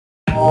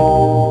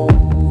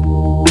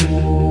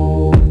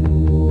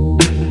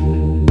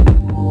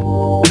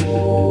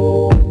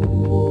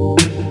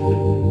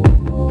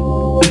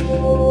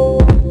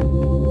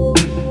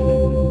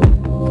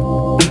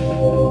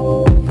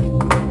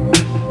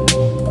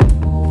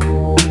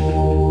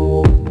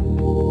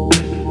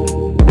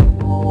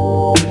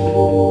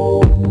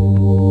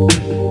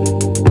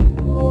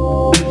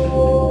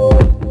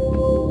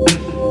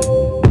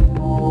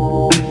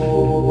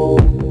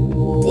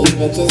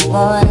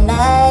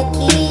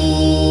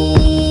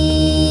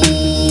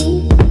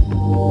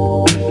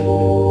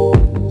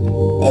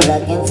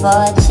for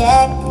a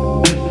check.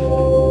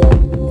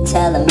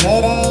 Tell him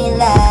it ain't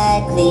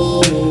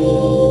likely.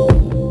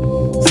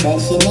 Said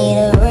she need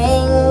a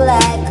ring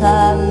like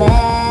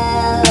Carmelo.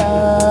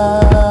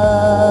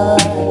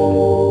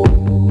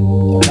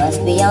 You must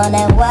be on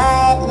that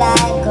white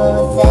like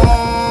Othello.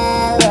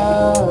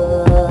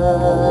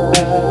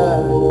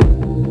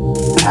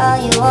 All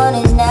you want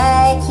is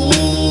Nikes,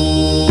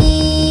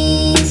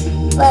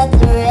 but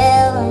the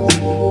real ones,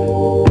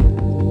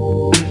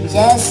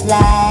 just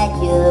like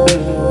you,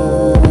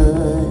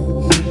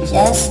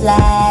 just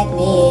like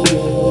me.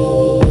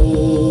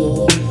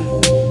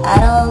 I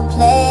don't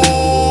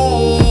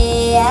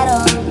play, I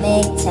don't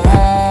make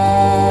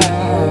time,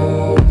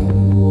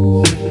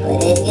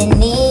 but if you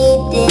need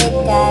dick,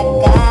 I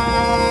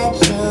got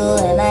you,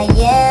 and I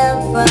am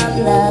from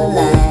the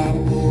line.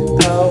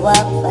 Go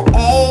up for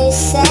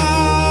ASAP,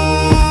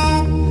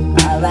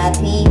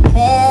 R.I.P.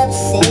 Pimp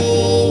C,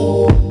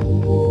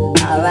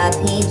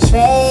 R.I.P.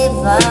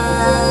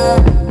 Trayvon,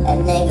 that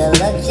nigga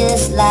look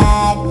just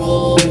like me.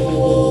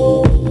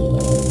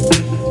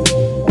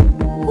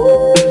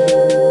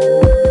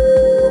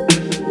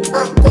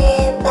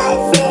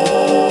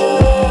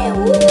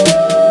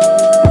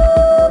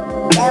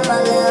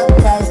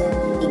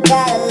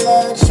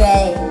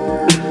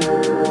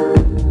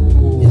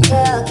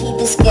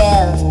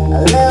 Scales, a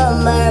little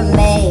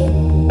mermaid.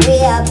 We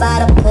out by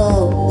the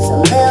pool,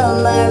 some little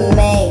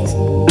mermaids.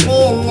 Me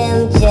and them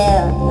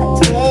gel, like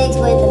twigs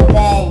with the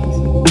bangs.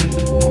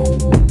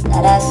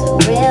 Now that's a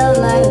real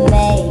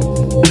mermaid.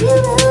 You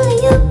know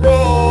your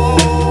brain,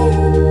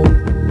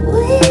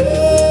 with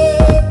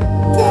it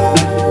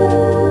down.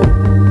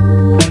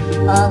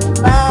 Punk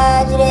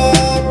Madre,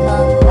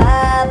 Punk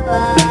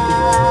Papa.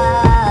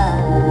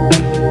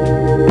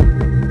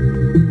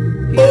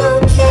 You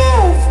don't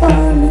care for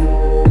me,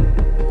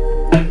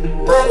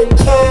 but it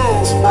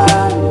cares for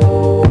me,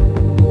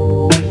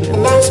 and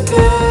that's good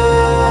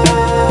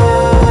enough.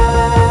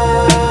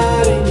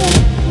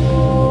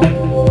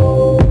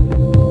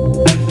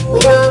 We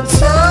don't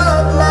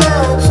talk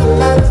much or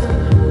nothing,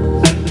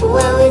 but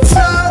when we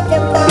talk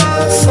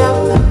about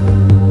something,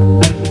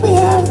 we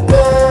have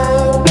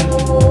good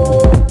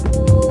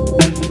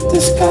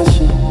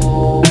discussion.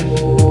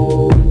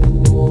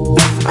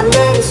 I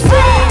met his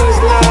friends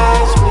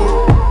last week,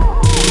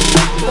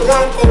 but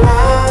like they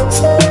lied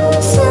to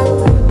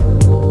something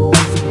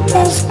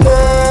that's good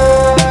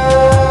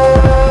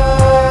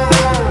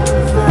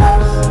for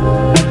us.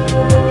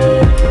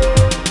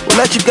 We'll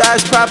let you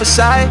guys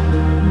prophesy.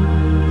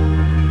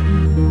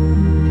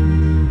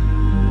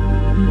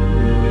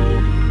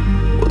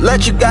 We'll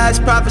let you guys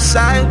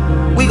prophesy.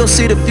 We gon'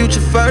 see the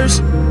future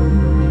first.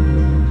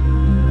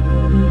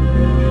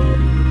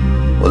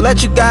 We'll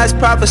let you guys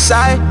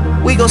prophesy.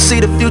 We gon' see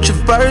the future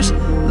first.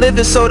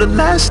 Living so the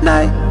last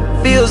night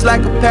feels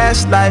like a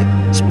past life.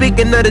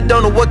 Speaking of it,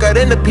 don't know what got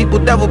into people.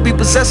 Devil be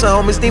possessing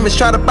homies, demons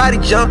try to body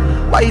jump.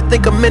 Why you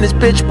think I'm in this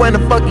bitch wearing a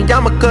fucking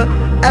yarmulke?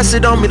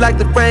 Acid on me like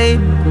the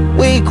rain.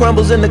 Weed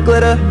crumbles in the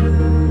glitter.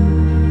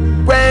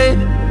 Rain,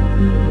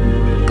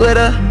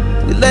 glitter.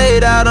 We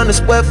laid out on the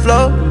sweat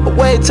floor.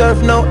 Away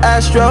turf, no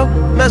astro.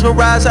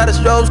 Mesmerized how the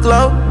strobes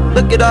glow.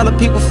 Look at all the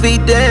people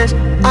feet dance.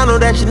 I know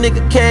that your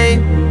nigga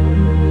came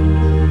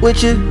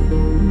with you,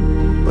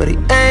 but he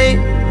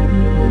ain't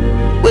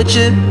with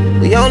you.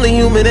 We only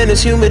human and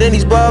it's humid in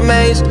these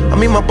barmaids. I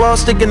mean my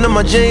balls sticking to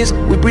my jeans.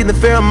 We breathing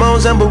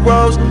pheromones, amber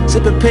rose,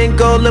 sipping pink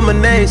gold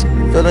lemonades.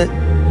 Feel it?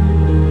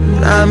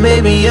 I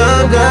may be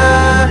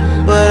younger,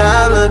 but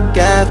I look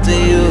after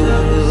you.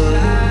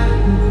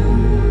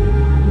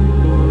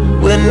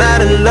 We're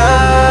not in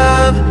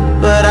love,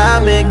 but I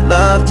make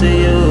love to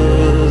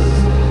you.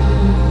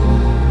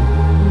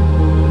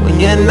 When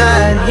you're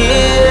not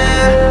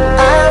here,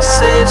 I'll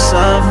save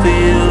some for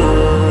you.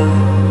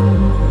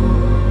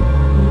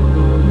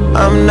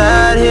 I'm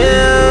not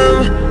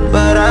him,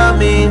 but I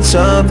mean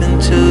something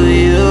to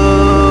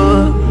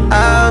you.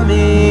 I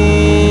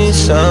mean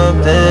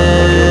something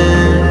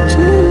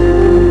to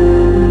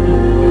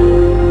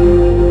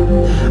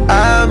you.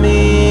 I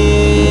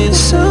mean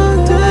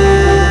something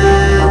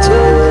to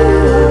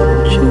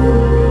you.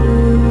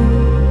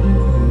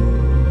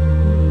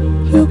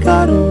 You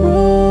got a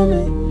room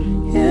and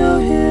he'll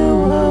hear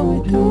what we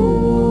do.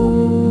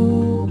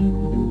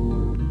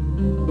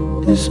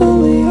 It's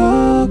only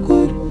us.